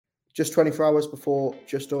Just over 24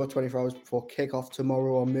 hours before kick-off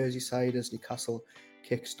tomorrow on Merseyside as Newcastle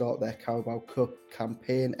kickstart their Carabao Cup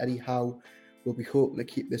campaign. Eddie Howe will be hoping to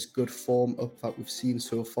keep this good form up that we've seen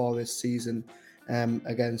so far this season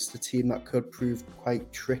against a team that could prove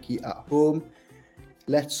quite tricky at home.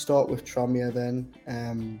 Let's start with Tranmere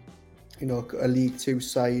then. A League Two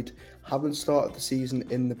side haven't started the season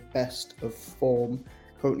in the best of form.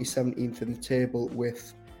 Currently 17th in the table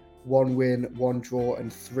with 1 win, 1 draw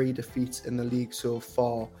and 3 defeats in the league so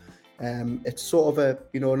far. It's sort of an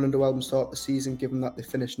underwhelming start to the season given that they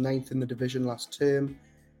finished 9th in the division last term.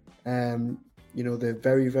 They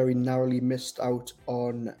very, very narrowly missed out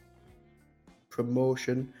on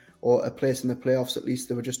promotion or a place in the playoffs. At least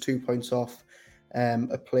they were just 2 points off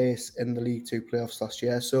a place in the League Two playoffs last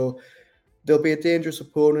year. So they'll be a dangerous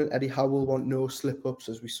opponent. Eddie Howe will want no slip-ups,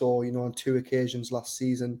 as we saw, on 2 occasions last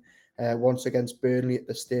season. Once against Burnley at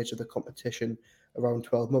the stage of the competition around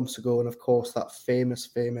 12 months ago. And of course, that famous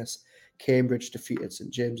Cambridge defeat at St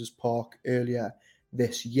James's Park earlier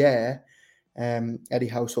this year. Eddie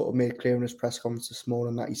Howe sort of made clear in his press conference this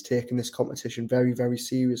morning that he's taking this competition very, very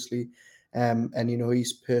seriously. And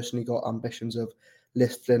he's personally got ambitions of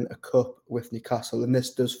lifting a cup with Newcastle. And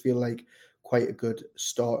this does feel like quite a good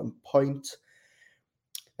starting point.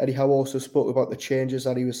 Eddie Howe also spoke about the changes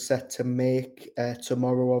that he was set to make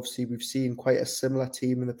tomorrow. Obviously, we've seen quite a similar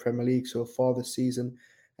team in the Premier League so far this season.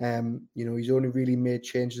 He's only really made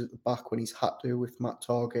changes at the back when he's had to with Matt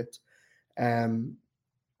Targett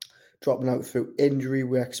dropping out through injury.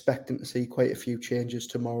 We're expecting to see quite a few changes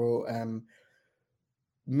tomorrow,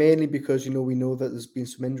 mainly because, we know that there's been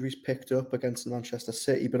some injuries picked up against Manchester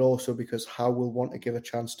City, but also because Howe will want to give a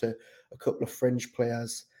chance to a couple of fringe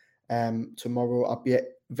players tomorrow. I'll be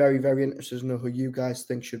very, very interested to know who you guys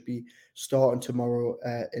think should be starting tomorrow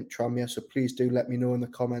in Tranmere. So please do let me know in the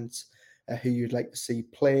comments who you'd like to see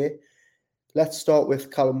play. Let's start with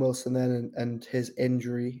Callum Wilson then and his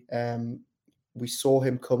injury. We saw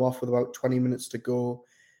him come off with about 20 minutes to go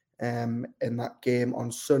in that game on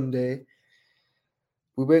Sunday.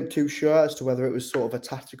 We weren't too sure as to whether it was sort of a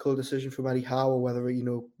tactical decision from Eddie Howe or whether,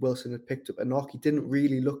 Wilson had picked up a knock. He didn't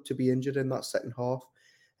really look to be injured in that second half.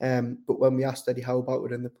 But when we asked Eddie Howe about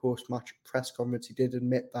it in the post-match press conference, he did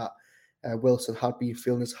admit that Wilson had been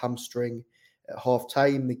feeling his hamstring at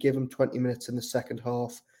half-time. They gave him 20 minutes in the second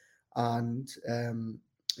half and,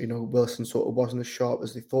 Wilson sort of wasn't as sharp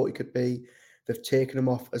as they thought he could be. They've taken him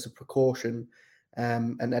off as a precaution.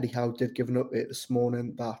 And Eddie Howe did give an update this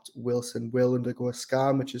morning that Wilson will undergo a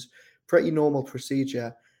scan, which is pretty normal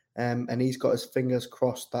procedure. And he's got his fingers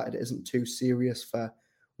crossed that it isn't too serious for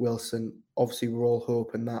Wilson. Obviously, we're all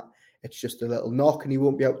hoping that it's just a little knock and he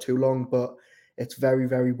won't be out too long, but it's very,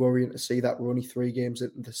 very worrying to see that we're only 3 games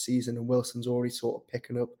into the season and Wilson's already sort of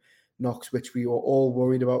picking up knocks, which we were all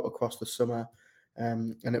worried about across the summer.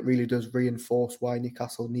 And it really does reinforce why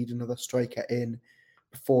Newcastle need another striker in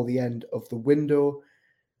before the end of the window.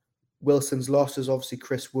 Wilson's loss is obviously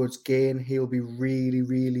Chris Wood's gain. He'll be really,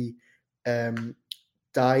 really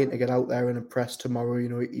dying to get out there and impress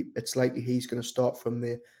tomorrow. It's likely he's going to start from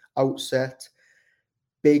the outset.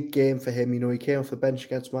 Big game for him. He came off the bench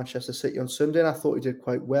against Manchester City on Sunday, and I thought he did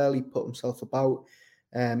quite well. He put himself about.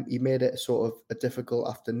 He made it sort of a difficult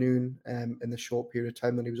afternoon in the short period of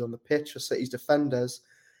time that he was on the pitch for City's defenders.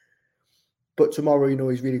 But tomorrow,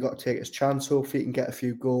 he's really got to take his chance. Hopefully he can get a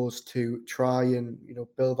few goals to try and,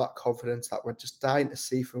 build that confidence that we're just dying to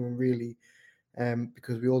see from him, really.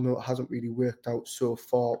 Because we all know it hasn't really worked out so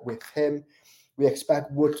far with him. We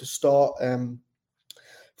expect Wood to start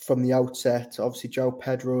from the outset. Obviously, João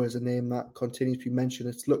Pedro is a name that continues to be mentioned.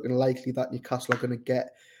 It's looking likely that Newcastle are going to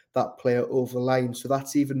get that player over the line. So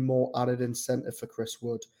that's even more added incentive for Chris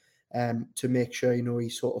Wood to make sure, he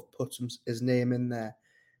sort of puts his name in there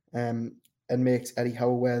and makes Eddie Howe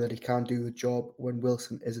aware that he can't do the job when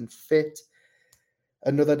Wilson isn't fit.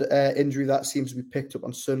 Another injury that seems to be picked up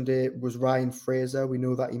on Sunday was Ryan Fraser. We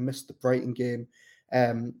know that he missed the Brighton game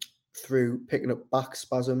through picking up back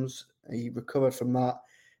spasms. He recovered from that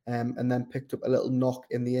and then picked up a little knock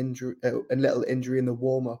in the injury, in the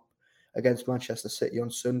warm-up against Manchester City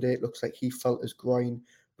on Sunday. It looks like he felt his groin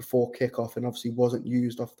before kickoff and obviously wasn't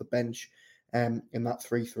used off the bench in that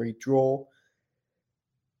 3-3 draw.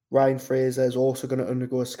 Ryan Fraser is also going to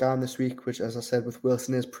undergo a scan this week, which, as I said, with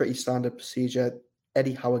Wilson is pretty standard procedure.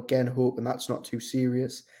 Eddie Howe again hoping that's not too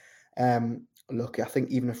serious. Look, I think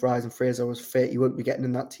even if Ryan Fraser was fit, he wouldn't be getting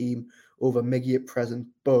in that team over Miggy at present.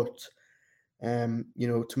 But,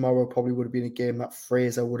 tomorrow probably would have been a game that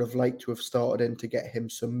Fraser would have liked to have started in to get him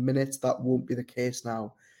some minutes. That won't be the case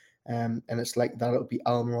now. And it's like that it'll be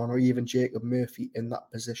Almiron or even Jacob Murphy in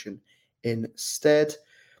that position instead.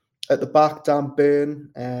 At the back, Dan Burn,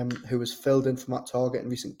 who was filled in for Matt Targett in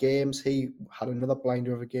recent games, he had another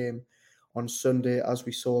blinder of a game on Sunday, as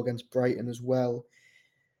we saw against Brighton as well.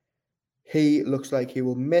 He looks like he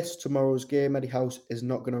will miss tomorrow's game. Eddie House is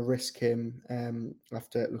not going to risk him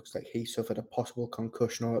after it looks like he suffered a possible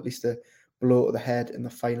concussion or at least a blow to the head in the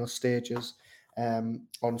final stages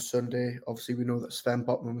on Sunday. Obviously, we know that Sven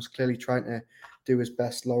Botman was clearly trying to do his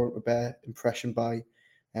best Laurent Robert impression by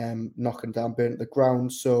knocking Dan Burn to the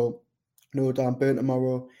ground. So, no Dan Burn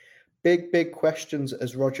tomorrow. Big questions,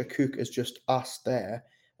 as Roger Cook has just asked there,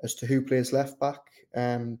 as to who plays left back.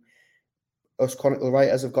 Us Chronicle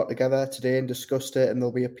writers have got together today and discussed it, and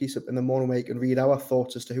there'll be a piece up in the morning where you can read our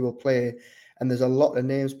thoughts as to who will play. And there's a lot of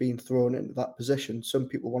names being thrown into that position. Some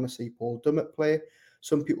people want to see Paul Dummett play.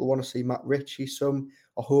 Some people want to see Matt Ritchie. Some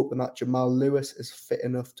are hoping that Jamal Lewis is fit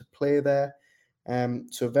enough to play there.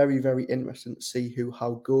 So very interesting to see who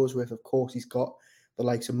Howe goes with. Of course, he's got the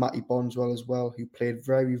likes of Matty Bondswell as well, who played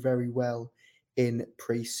very well in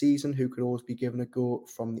pre-season, who could always be given a go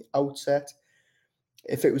from the outset.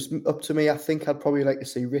 If it was up to me, I think I'd probably like to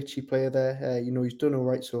see Ritchie play there. He's done all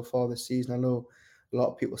right so far this season. I know a lot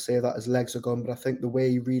of people say that his legs are gone, but I think the way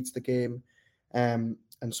he reads the game and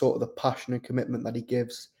sort of the passion and commitment that he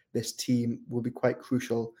gives this team will be quite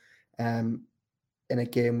crucial in a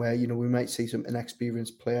game where, we might see some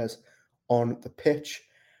inexperienced players on the pitch.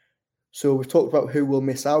 So we've talked about who will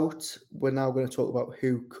miss out. We're now going to talk about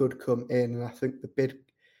who could come in. And I think the big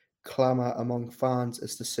clamour among fans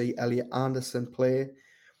is to see Elliot Anderson play.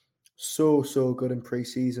 So good in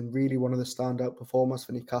pre-season, really one of the standout performers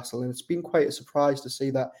for Newcastle. And it's been quite a surprise to see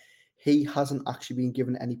that he hasn't actually been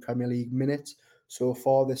given any Premier League minutes so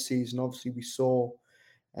far this season. Obviously, we saw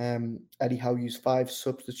Eddie Howe use 5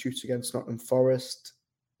 substitutes against Nottingham Forest.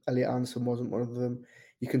 Elliot Anderson wasn't one of them.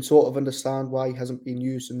 You can sort of understand why he hasn't been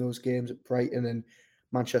used in those games at Brighton and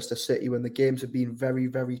Manchester City when the games have been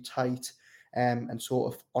very tight and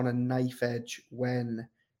sort of on a knife edge when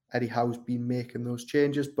Eddie Howe's been making those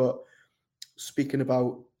changes. But speaking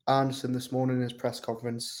about Anderson this morning in his press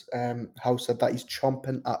conference, Howe said that he's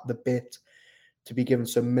chomping at the bit to be given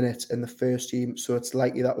some minutes in the first team. So it's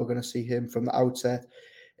likely that we're going to see him from the outset.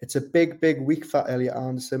 It's a big week for Elliot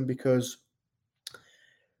Anderson because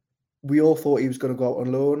we all thought he was going to go out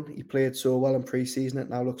on loan. He played so well in pre-season. It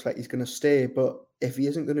now looks like he's going to stay. But if he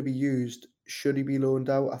isn't going to be used, should he be loaned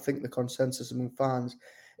out? I think the consensus among fans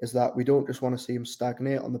is that we don't just want to see him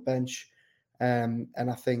stagnate on the bench. And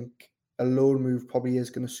I think a loan move probably is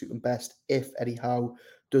going to suit him best if Eddie Howe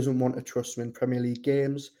doesn't want to trust him in Premier League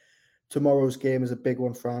games. Tomorrow's game is a big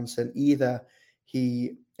one for Anderson. Either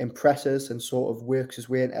he impresses and sort of works his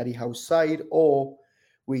way in Eddie Howe's side, or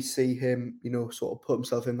we see him, sort of put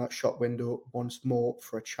himself in that shop window once more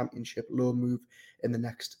for a championship loan move in the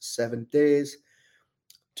next 7 days.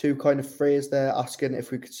 Two kind of phrase there, asking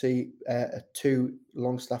if we could see a 2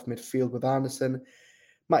 Longstaff midfield with Anderson.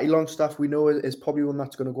 Matty Longstaff, we know, is probably one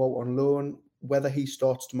that's going to go out on loan. Whether he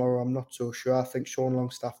starts tomorrow, I'm not so sure. I think Sean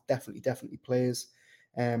Longstaff definitely plays.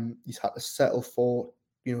 He's had to settle for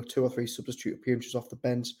 2 or 3 substitute appearances off the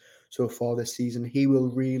bench so far this season. He will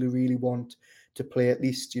really want to play at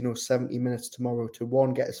least 70 minutes tomorrow to,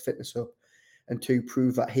 1, get his fitness up, and 2,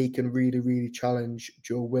 prove that he can really challenge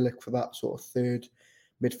Joe Willock for that sort of 3rd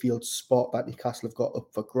midfield spot that Newcastle have got up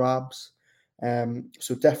for grabs.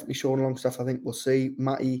 So definitely Sean Longstaff, I think we'll see.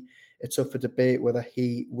 Matty, it's up for debate whether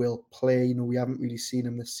he will play. We haven't really seen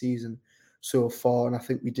him this season so far, and I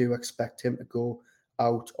think we do expect him to go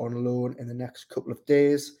out on loan in the next couple of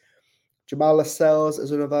days. Jamal Lascelles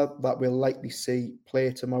is another that we'll likely see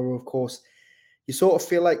play tomorrow. Of course, you sort of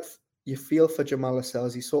feel for Jamal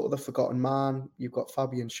Lascelles. He's sort of the forgotten man. You've got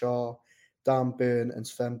Fabian Schär, Dan Burn and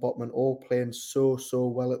Sven Botman all playing so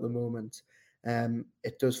well at the moment.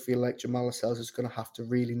 It does feel like Jamal Lascelles is going to have to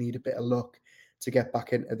really need a bit of luck to get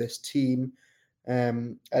back into this team.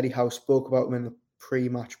 Eddie Howe spoke about him in the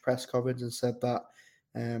pre-match press conference and said that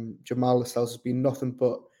Jamal Lascelles has been nothing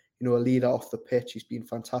but a leader off the pitch. He's been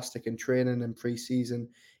fantastic in training and pre-season,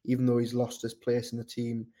 even though he's lost his place in the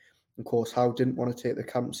team. Of course, Howe didn't want to take the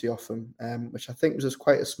captaincy off him, which I think was just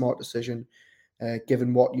quite a smart decision,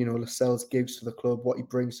 given what Lascelles gives to the club, what he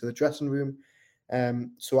brings to the dressing room.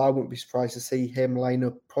 So I wouldn't be surprised to see him line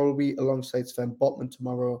up probably alongside Sven Botman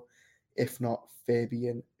tomorrow, if not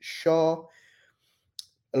Fabian Schär.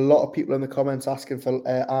 A lot of people in the comments asking for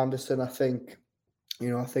Anderson. I think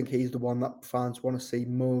he's the one that fans want to see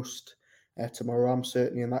most tomorrow. I'm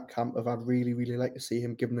certainly in that camp of I'd really like to see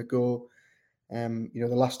him given a go. The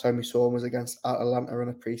last time we saw him was against Atalanta in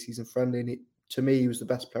a pre-season friendly, and to me, he was the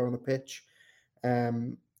best player on the pitch.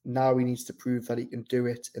 Now he needs to prove that he can do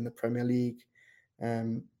it in the Premier League.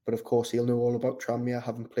 But of course, he'll know all about Tranmere,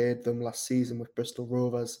 having played them last season with Bristol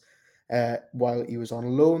Rovers while he was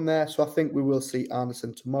on loan there. So I think we will see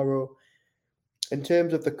Anderson tomorrow. In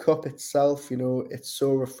terms of the cup itself, it's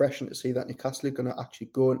so refreshing to see that Newcastle are going to actually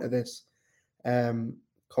go into this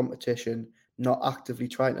competition not actively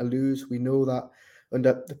trying to lose. We know that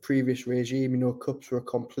under the previous regime, cups were a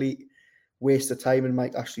complete waste of time in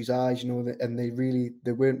Mike Ashley's eyes, and they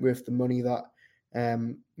weren't worth the money that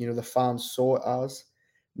the fans saw it as.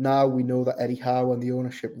 Now we know that Eddie Howe and the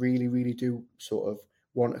ownership really, really do sort of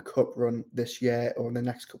want a cup run this year or in the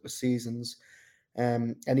next couple of seasons.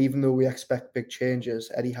 And even though we expect big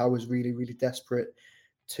changes, Eddie Howe is really, really desperate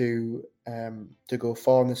to go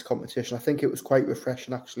far in this competition. I think it was quite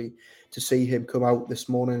refreshing actually to see him come out this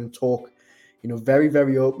morning and talk, very,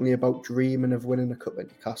 very openly about dreaming of winning a cup at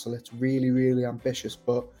Newcastle. It's really, really ambitious,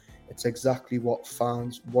 but it's exactly what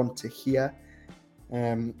fans want to hear.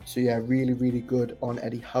 So yeah, really, really good on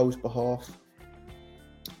Eddie Howe's behalf.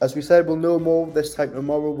 As we said, we'll know more this time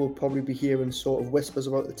tomorrow. We'll probably be hearing sort of whispers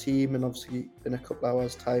about the team, and obviously in a couple of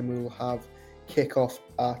hours' time we will have kick-off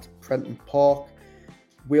at Prenton Park.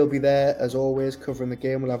 We'll be there, as always, covering the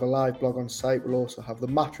game. We'll have a live blog on site. We'll also have the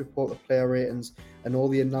match report, the player ratings, and all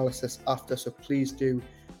the analysis after. So please do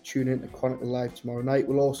tune in to Chronicle Live tomorrow night.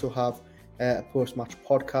 We'll also have a post-match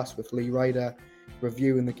podcast with Lee Ryder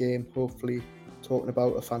reviewing the game, hopefully talking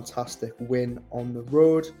about a fantastic win on the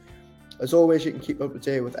road. As always, you can keep up to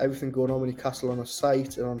date with everything going on with Newcastle on our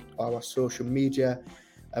site and on our social media,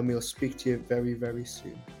 and we'll speak to you very, very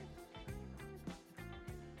soon.